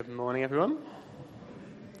Good morning, everyone.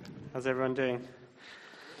 How's everyone doing?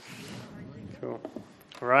 Cool.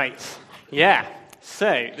 Right. Yeah.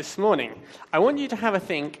 So, this morning, I want you to have a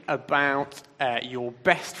think about your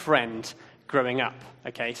best friend growing up.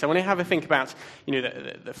 Okay, so I want to have a think about,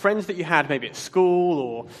 the friends that you had maybe at school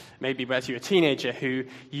or maybe as you were a teenager who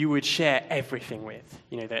you would share everything with.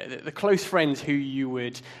 The close friends who you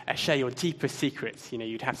would share your deepest secrets.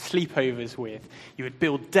 You'd have sleepovers with. You would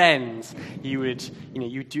build dens. You'd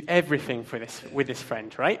do everything with this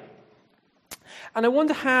friend, right? And I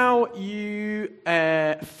wonder how you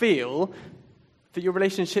feel that your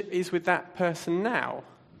relationship is with that person now.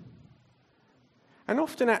 And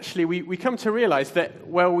often, actually, we come to realize that,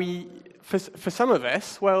 for some of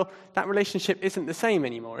us, that relationship isn't the same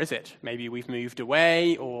anymore, is it? Maybe we've moved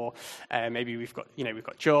away, or maybe we've got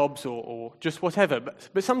jobs, or just whatever.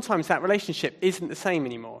 But sometimes that relationship isn't the same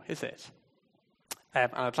anymore, is it? And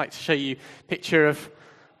I'd like to show you a picture of.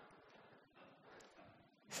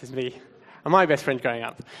 This is me and my best friend growing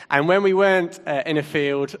up. And when we weren't in a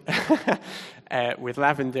field with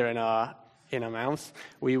lavender in our mouths,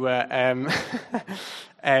 we were,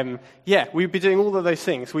 we'd be doing all of those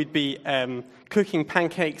things. We'd be cooking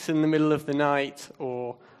pancakes in the middle of the night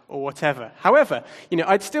or whatever. However,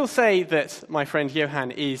 I'd still say that my friend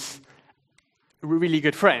Johan is a really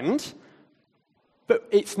good friend, but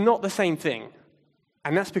it's not the same thing.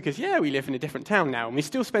 And that's because, we live in a different town now, and we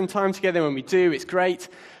still spend time together. When we do, it's great,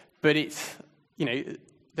 but it's,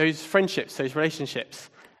 those friendships, those relationships,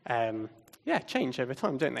 change over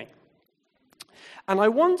time, don't they? And I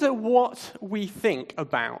wonder what we think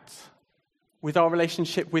about with our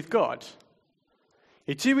relationship with God.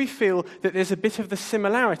 Do we feel that there's a bit of the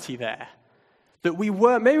similarity there? That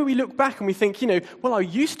maybe we look back and we think, I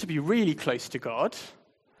used to be really close to God,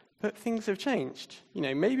 but things have changed.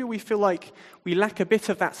 Maybe we feel like we lack a bit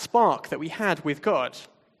of that spark that we had with God.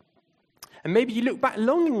 And maybe you look back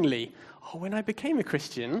longingly, when I became a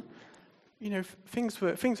Christian, things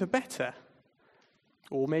were better.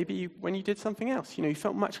 Or maybe when you did something else, you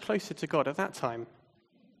felt much closer to God at that time.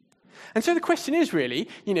 And so the question is really,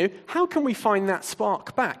 how can we find that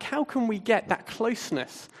spark back? How can we get that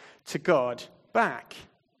closeness to God back?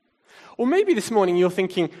 Or maybe this morning you're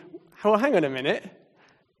thinking, hang on a minute.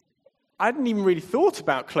 I hadn't even really thought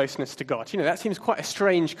about closeness to God. That seems quite a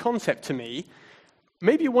strange concept to me.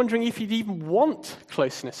 Maybe you're wondering if you'd even want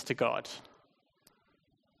closeness to God.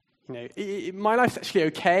 My life's actually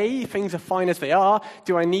okay. Things are fine as they are.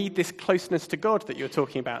 Do I need this closeness to God that you're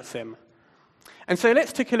talking about, Sim? And so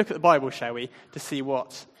let's take a look at the Bible, shall we, to see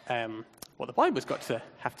what the Bible's got to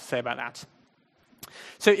have to say about that.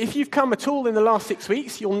 So if you've come at all in the last 6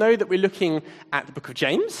 weeks, you'll know that we're looking at the book of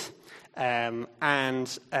James. And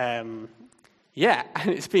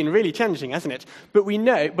it's been really challenging, hasn't it?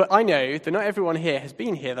 But I know that not everyone here has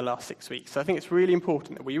been here the last 6 weeks. So I think it's really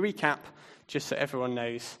important that we recap just so everyone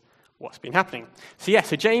knows what's been happening.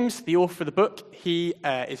 So James, the author of the book, he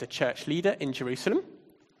is a church leader in Jerusalem.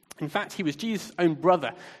 In fact, he was Jesus' own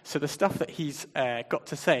brother. So the stuff that he's got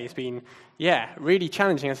to say has been, really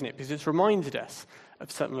challenging, hasn't it? Because it's reminded us of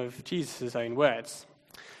some of Jesus' own words.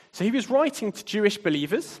 So he was writing to Jewish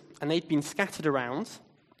believers, and they'd been scattered around.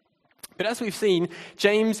 But as we've seen,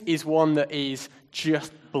 James is one that is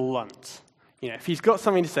just blunt. If he's got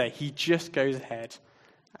something to say, he just goes ahead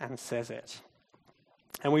and says it.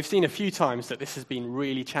 And we've seen a few times that this has been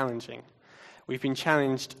really challenging. We've been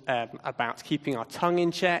challenged about keeping our tongue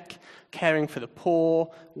in check, caring for the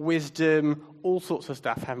poor, wisdom, all sorts of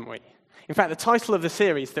stuff, haven't we? In fact, the title of the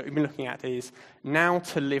series that we've been looking at is Now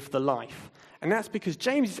to Live the Life. And that's because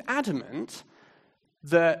James is adamant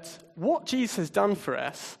that what Jesus has done for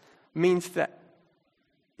us means that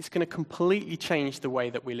it's going to completely change the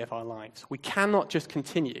way that we live our lives. We cannot just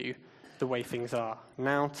continue the way things are.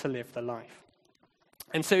 Now to live the life.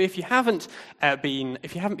 And so if you haven't been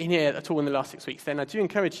here at all in the last 6 weeks, then I do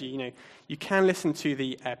encourage you, you can listen to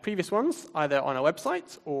the previous ones, either on our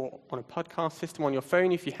website or on a podcast system on your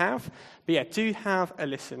phone if you have. But do have a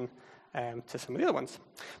listen to some of the other ones.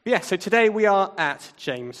 But so today we are at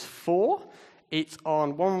James 4. It's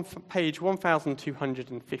on page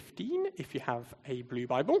 1215 if you have a blue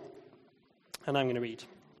Bible. And I'm going to read.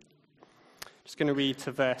 Just going to read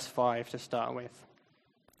to verse 5 to start with.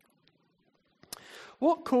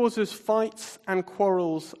 What causes fights and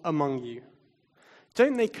quarrels among you?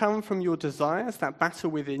 Don't they come from your desires that battle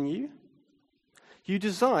within you? You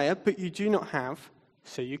desire, but you do not have,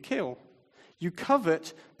 so you kill. You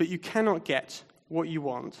covet, but you cannot get what you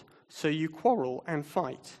want, so you quarrel and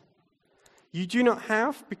fight. You do not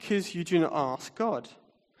have because you do not ask God.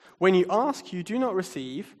 When you ask, you do not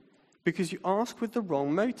receive because you ask with the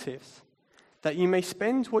wrong motives, that you may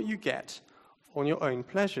spend what you get on your own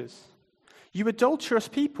pleasures. You adulterous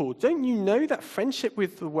people, don't you know that friendship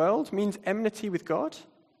with the world means enmity with God?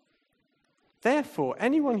 Therefore,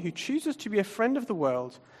 anyone who chooses to be a friend of the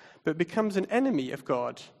world but becomes an enemy of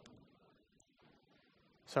God.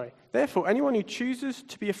 Therefore, anyone who chooses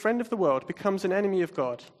to be a friend of the world becomes an enemy of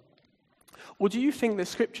God. Or do you think that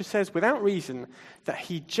Scripture says without reason that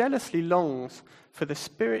he jealously longs for the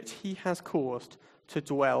Spirit he has caused to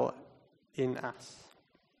dwell in us?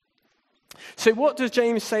 So what does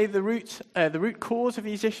James say the root cause of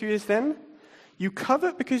these issues is then? You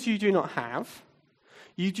covet because you do not have.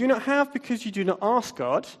 You do not have because you do not ask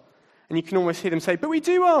God. And you can almost hear them say, but we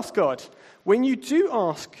do ask God. When you do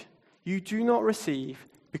ask, you do not receive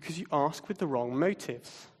because you ask with the wrong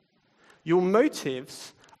motives. Your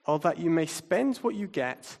motives are that you may spend what you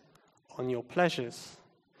get on your pleasures.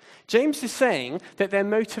 James is saying that their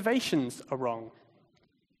motivations are wrong.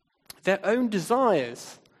 Their own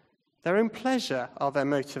desires, their own pleasure are their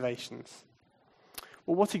motivations.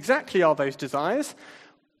 Well, what exactly are those desires?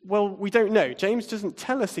 Well, we don't know. James doesn't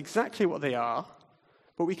tell us exactly what they are,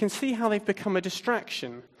 but we can see how they've become a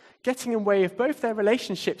distraction, getting in the way of both their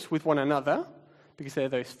relationships with one another, because there are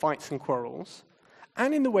those fights and quarrels,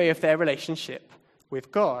 and in the way of their relationship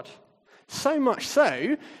with God. So much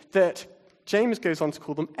so that James goes on to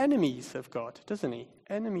call them enemies of God, doesn't he?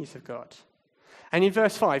 Enemies of God. And in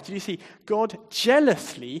verse 5, did you see? God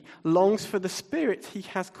jealously longs for the Spirit he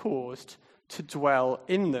has caused to dwell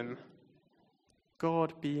in them.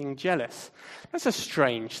 God being jealous. That's a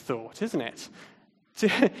strange thought, isn't it?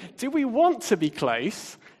 Do we want to be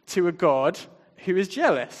close to a God who is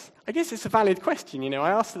jealous? I guess it's a valid question. I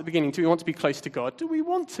asked at the beginning, do we want to be close to God? Do we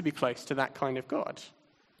want to be close to that kind of God?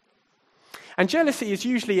 And jealousy is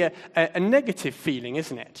usually a negative feeling,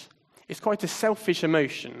 isn't it? It's quite a selfish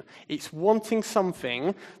emotion. It's wanting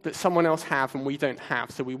something that someone else have and we don't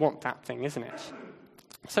have, so we want that thing, isn't it?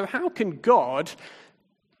 So how can God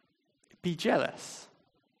be jealous?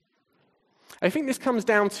 I think this comes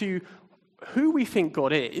down to who we think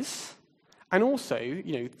God is, and also,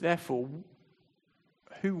 therefore,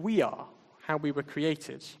 who we are, how we were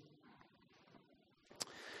created.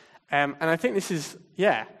 And I think this is,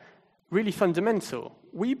 really fundamental.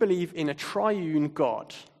 We believe in a triune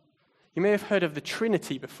God. You may have heard of the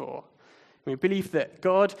Trinity before. We believe that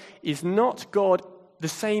God is not God, the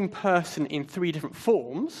same person in three different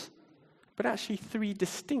forms, but actually three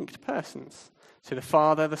distinct persons. So the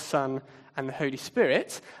Father, the Son, and the Holy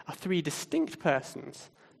Spirit are three distinct persons,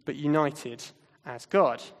 but united as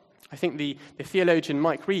God. I think the theologian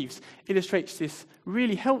Mike Reeves illustrates this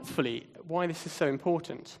really helpfully, why this is so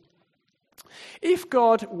important. If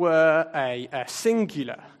God were a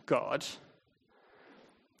singular God,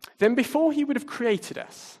 then before he would have created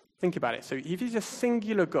us, think about it, so if he's a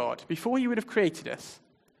singular God, before he would have created us,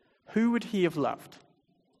 who would he have loved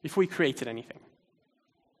before he created anything?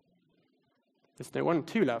 There's no one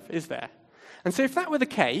to love, is there? And so if that were the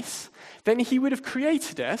case, then he would have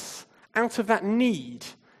created us out of that need.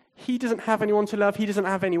 He doesn't have anyone to love, he doesn't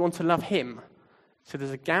have anyone to love him. So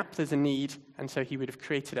there's a gap, there's a need, and so he would have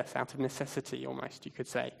created us out of necessity, almost, you could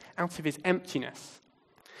say, out of his emptiness.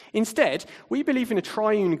 Instead, we believe in a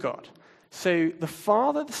triune God. So the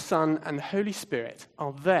Father, the Son, and the Holy Spirit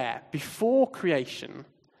are there before creation,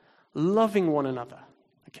 loving one another,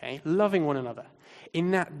 loving one another,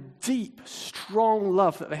 in that deep, strong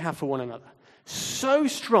love that they have for one another. So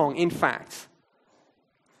strong, in fact,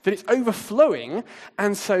 that it's overflowing,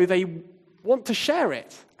 and so they want to share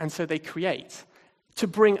it, and so they create to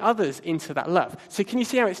bring others into that love. So can you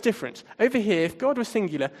see how it's different? Over here, if God was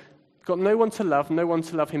singular, got no one to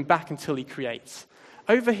love him back until he creates.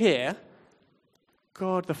 Over here,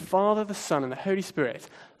 God, the Father, the Son, and the Holy Spirit,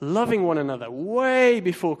 loving one another way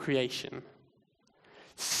before creation.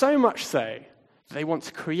 So much so, they want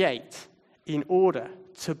to create in order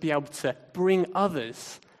to be able to bring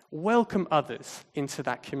others, welcome others into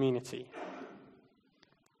that community.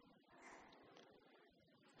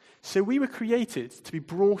 So we were created to be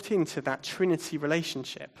brought into that Trinity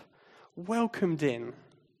relationship, welcomed in.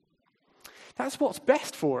 That's what's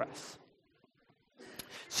best for us.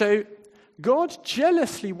 So God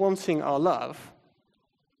jealously wanting our love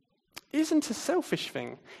isn't a selfish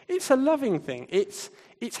thing. It's a loving thing. It's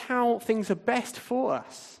how things are best for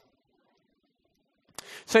us.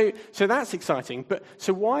 So that's exciting. But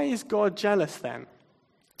so why is God jealous then?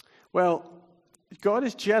 Well, God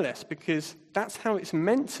is jealous because that's how it's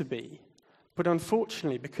meant to be. But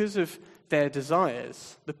unfortunately, because of their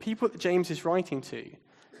desires, the people that James is writing to,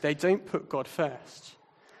 they don't put God first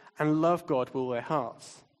and love God with all their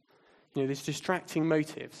hearts. These distracting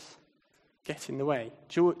motives get in the way.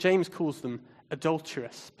 James calls them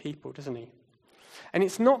adulterous people, doesn't he? And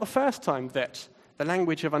it's not the first time that the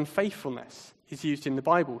language of unfaithfulness is used in the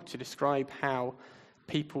Bible to describe how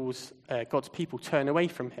God's people turn away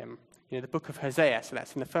from him. The book of Hosea, so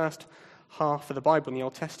that's in the first half of the Bible in the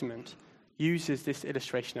Old Testament, uses this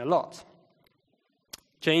illustration a lot.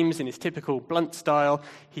 James, in his typical blunt style,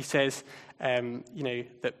 he says,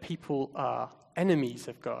 that people are enemies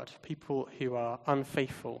of God. People who are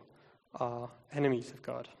unfaithful are enemies of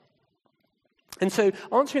God. And so,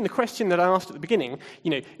 answering the question that I asked at the beginning,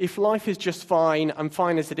 if life is just fine, I'm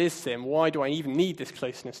fine as it is, Sim, why do I even need this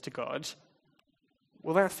closeness to God?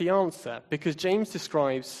 Well, that's the answer, because James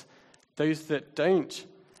describes those that don't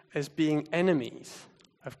as being enemies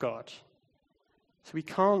of God. So we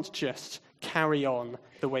can't just carry on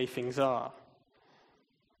the way things are.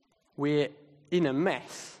 We're in a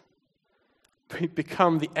mess. We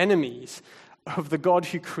become the enemies of the God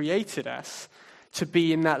who created us to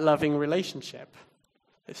be in that loving relationship.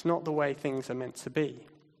 It's not the way things are meant to be.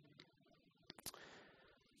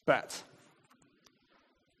 But,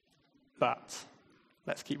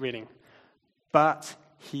 let's keep reading. But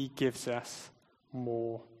he gives us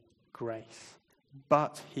more grace.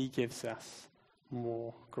 But he gives us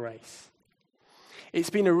more grace. It's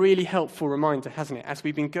been a really helpful reminder, hasn't it, as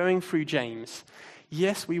we've been going through James.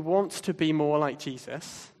 Yes, we want to be more like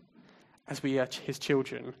Jesus as we are his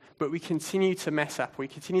children, but we continue to mess up. We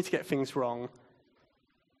continue to get things wrong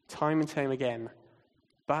time and time again.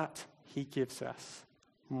 But he gives us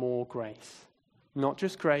more grace. Not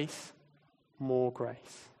just grace, more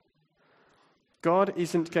grace. God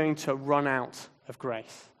isn't going to run out of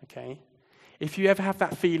grace, okay? If you ever have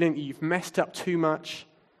that feeling that you've messed up too much,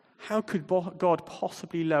 how could God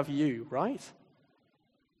possibly love you, right?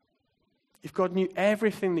 If God knew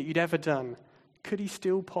everything that you'd ever done, could he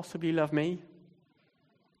still possibly love me?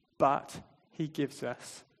 But he gives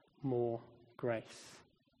us more grace.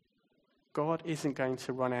 God isn't going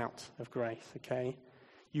to run out of grace, okay?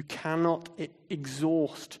 You cannot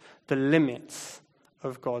exhaust the limits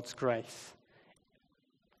of God's grace.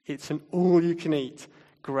 It's an all-you-can-eat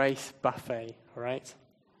grace buffet, all right?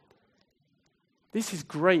 This is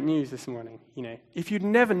great news this morning, If you'd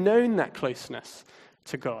never known that closeness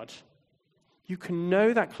to God, you can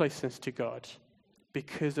know that closeness to God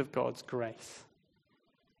because of God's grace.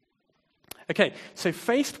 Okay, so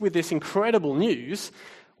faced with this incredible news,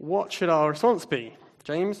 what should our response be?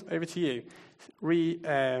 James, over to you.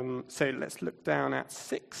 So let's look down at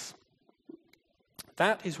 6.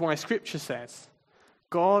 That is why Scripture says,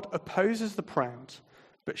 God opposes the proud,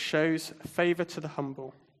 but shows favor to the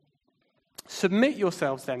humble. Submit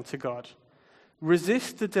yourselves then to God.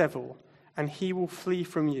 Resist the devil, and he will flee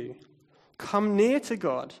from you. Come near to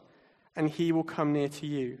God, and he will come near to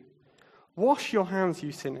you. Wash your hands,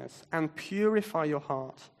 you sinners, and purify your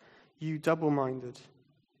heart, you double-minded.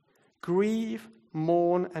 Grieve,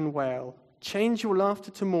 mourn, and wail. Change your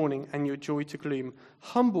laughter to mourning and your joy to gloom.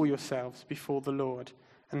 Humble yourselves before the Lord,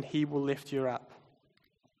 and he will lift you up.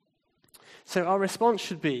 So our response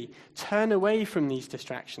should be, turn away from these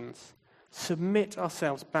distractions. Submit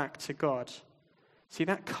ourselves back to God. See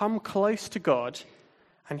that? Come close to God,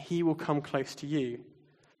 and he will come close to you.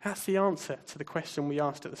 That's the answer to the question we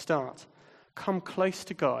asked at the start. Come close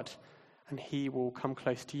to God, and he will come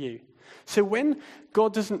close to you. So when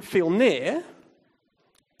God doesn't feel near,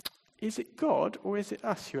 is it God or is it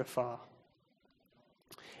us who are far?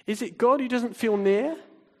 Is it God who doesn't feel near,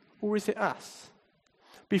 or is it us?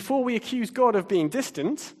 Before we accuse God of being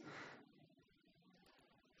distant,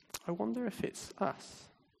 I wonder if it's us.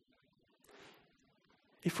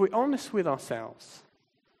 If we're honest with ourselves,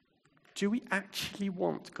 do we actually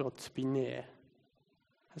want God to be near?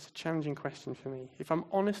 That's a challenging question for me. If I'm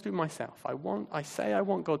honest with myself, I say I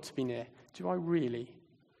want God to be near. Do I really?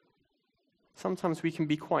 Sometimes we can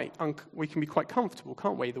be quite comfortable,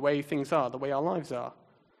 can't we? The way things are, the way our lives are.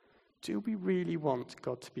 Do we really want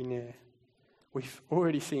God to be near? We've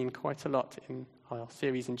already seen quite a lot in our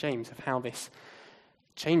series in James of how this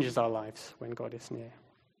changes our lives when God is near.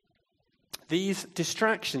 These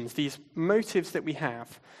distractions, these motives that we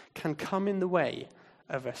have, can come in the way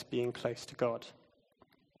of us being close to God.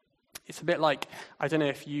 It's a bit like, I don't know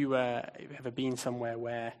if you've ever been somewhere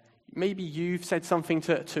where maybe you've said something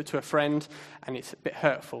to a friend and it's a bit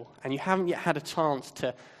hurtful, and you haven't yet had a chance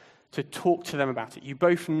to talk to them about it. You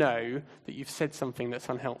both know that you've said something that's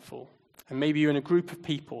unhelpful. And maybe you're in a group of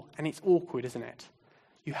people, and it's awkward, isn't it?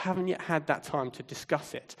 You haven't yet had that time to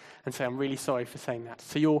discuss it and say, I'm really sorry for saying that.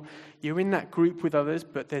 So you're in that group with others,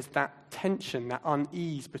 but there's that tension, that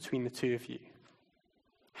unease between the two of you.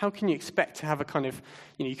 How can you expect to have a kind of,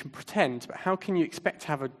 you can pretend, but how can you expect to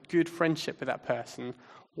have a good friendship with that person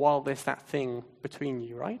while there's that thing between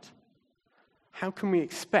you, right? How can we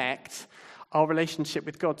expect our relationship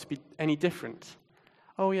with God to be any different?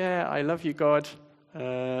 Oh yeah, I love you, God,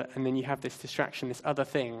 and then you have this distraction, this other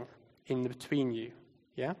thing in between you,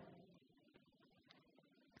 yeah?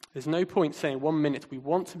 There's no point saying 1 minute we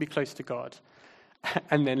want to be close to God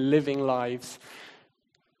and then living lives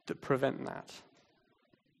that prevent that.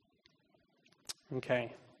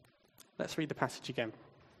 Okay, let's read the passage again.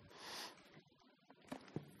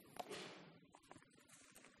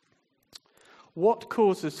 What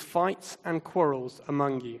causes fights and quarrels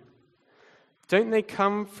among you? Don't they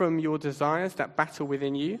come from your desires that battle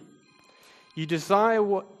within you? You desire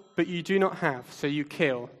but you do not have, so you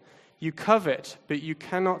kill. You covet, but you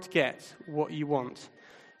cannot get what you want,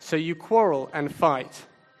 so you quarrel and fight.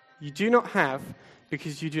 You do not have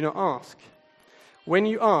because you do not ask. When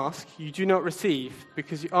you ask, you do not receive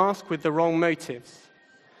because you ask with the wrong motives,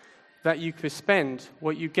 that you could spend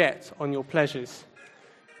what you get on your pleasures.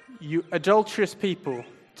 You adulterous people,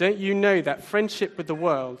 don't you know that friendship with the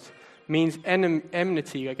world means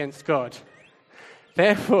enmity against God?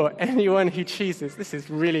 Therefore, anyone who chooses, this is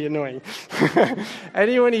really annoying,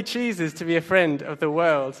 anyone who chooses to be a friend of the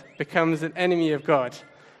world becomes an enemy of God.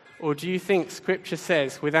 Or do you think Scripture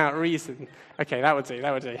says without reason? Okay, that would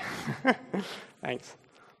do. Thanks.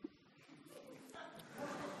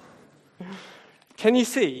 Can you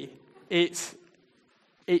see? It's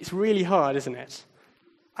really hard, isn't it?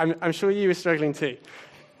 I'm sure you were struggling too.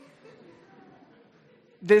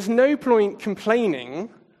 There's no point complaining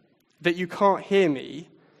that you can't hear me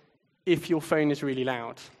if your phone is really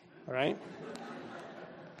loud, all right?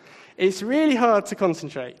 It's really hard to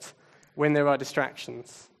concentrate when there are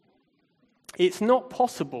distractions. It's not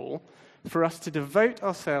possible for us to devote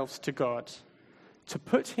ourselves to God, to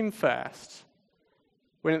put him first,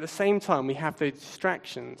 when at the same time we have those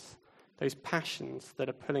distractions, those passions that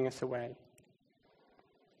are pulling us away.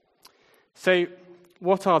 So,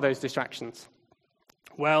 what are those distractions?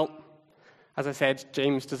 Well, as I said,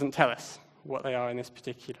 James doesn't tell us what they are in this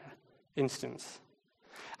particular instance.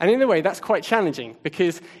 And in a way, that's quite challenging,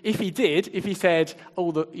 because if he said,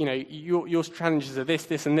 your challenges are this,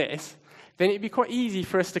 this, and this, then it'd be quite easy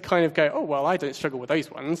for us to kind of go, oh, well, I don't struggle with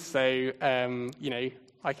those ones, so,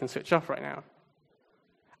 I can switch off right now.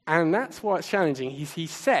 And that's why it's challenging. He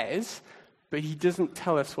says, but he doesn't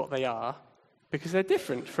tell us what they are, because they're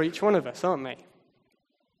different for each one of us, aren't they?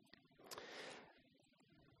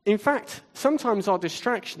 In fact, sometimes our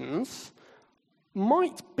distractions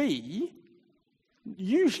might be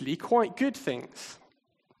usually quite good things.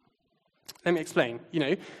 Let me explain.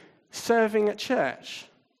 Serving at church,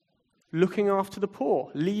 looking after the poor,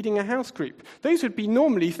 leading a house group. Those would be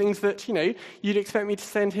normally things that, you'd expect me to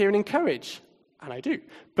stand here and encourage. And I do.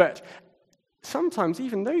 But sometimes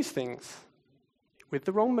even those things, with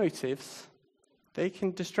the wrong motives, they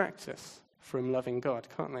can distract us from loving God,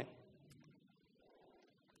 can't they?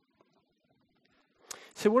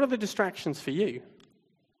 So what are the distractions for you?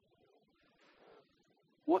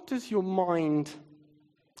 What does your mind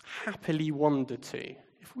happily wander to?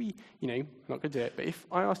 If we, I'm not going to do it, but if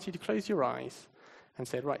I asked you to close your eyes and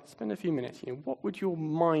said, right, spend a few minutes, what would your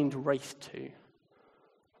mind race to?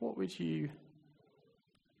 What do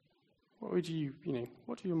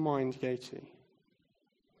your mind go to?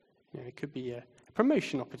 It could be a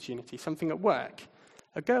promotion opportunity, something at work,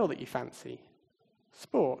 a girl that you fancy,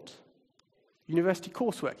 sport, university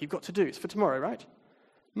coursework you've got to do. It's for tomorrow, right?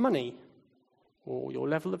 Money, or your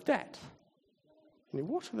level of debt.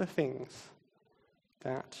 What are the things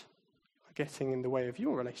that are getting in the way of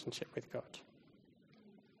your relationship with God?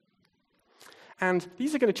 And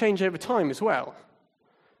these are going to change over time as well.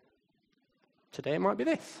 Today it might be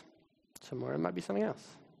this. Tomorrow it might be something else.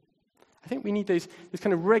 I think we need those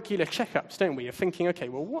kind of regular checkups, don't we, of thinking, okay,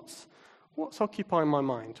 well, what's occupying my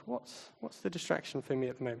mind? What's the distraction for me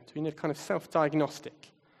at the moment? We need a kind of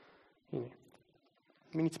self-diagnostic. We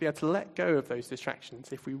need to be able to let go of those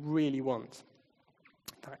distractions if we really want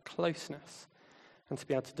that closeness and to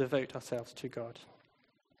be able to devote ourselves to God.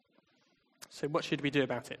 So what should we do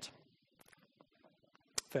about it?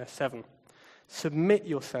 Verse 7. Submit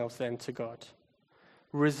yourselves then to God.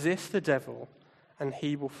 Resist the devil, and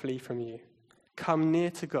he will flee from you. Come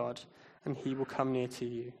near to God, and he will come near to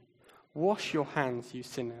you. Wash your hands, you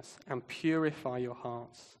sinners, and purify your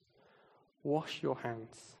hearts. Wash your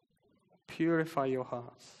hands. Purify your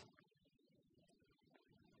hearts.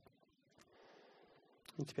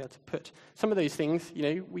 We need to be able to put some of those things,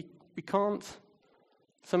 we can't,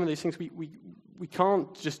 some of those things we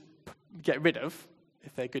can't just get rid of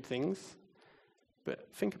if they're good things. But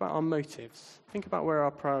think about our motives. Think about where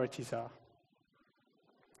our priorities are.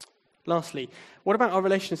 Lastly, what about our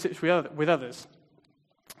relationships with others?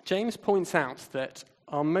 James points out that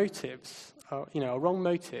our motives, our wrong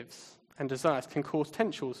motives and desires can cause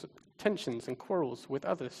tensions and quarrels with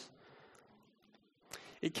others.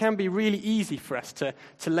 It can be really easy for us to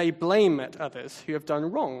lay blame at others who have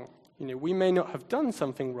done wrong. We may not have done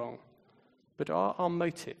something wrong, but are our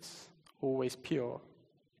motives always pure?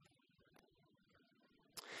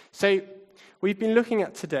 So, we've been looking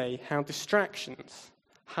at today how distractions,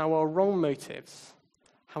 how our wrong motives,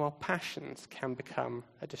 how our passions can become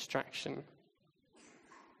a distraction.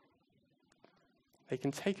 They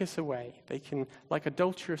can take us away. They can, like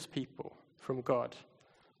adulterous people, from God,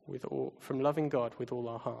 from loving God with all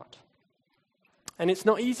our heart. And it's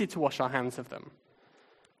not easy to wash our hands of them.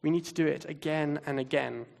 We need to do it again and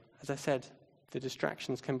again. As I said, the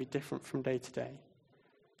distractions can be different from day to day.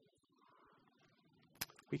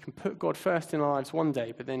 We can put God first in our lives one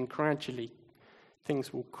day, but then gradually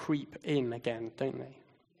things will creep in again, don't they?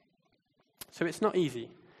 So it's not easy,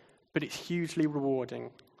 but it's hugely rewarding.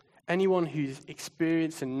 Anyone who's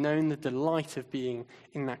experienced and known the delight of being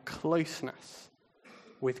in that closeness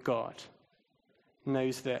with God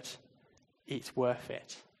knows that it's worth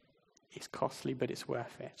it. It's costly, but it's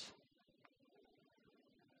worth it.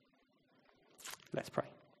 Let's pray.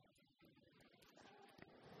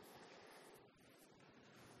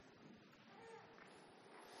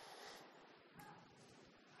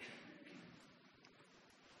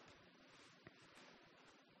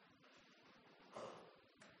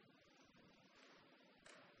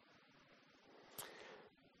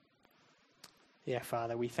 Yeah,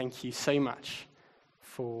 Father, we thank you so much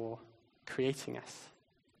for creating us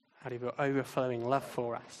out of your overflowing love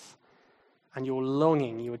for us and your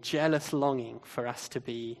longing, your jealous longing for us to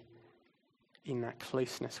be in that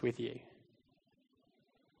closeness with you.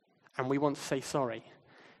 And we want to say sorry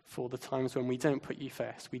for the times when we don't put you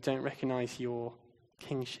first, we don't recognize your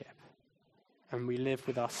kingship, and we live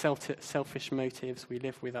with our selfish motives, we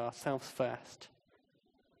live with ourselves first.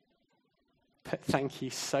 But thank you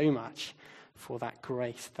so much for that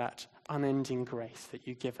grace, that unending grace that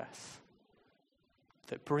you give us,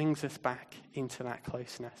 that brings us back into that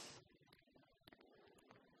closeness.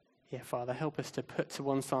 Yeah, Father, help us to put to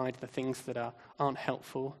one side the things that aren't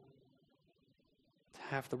helpful, to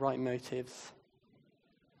have the right motives.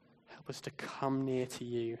 Help us to come near to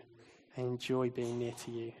you and enjoy being near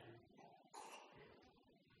to you.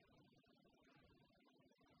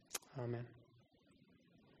 Amen.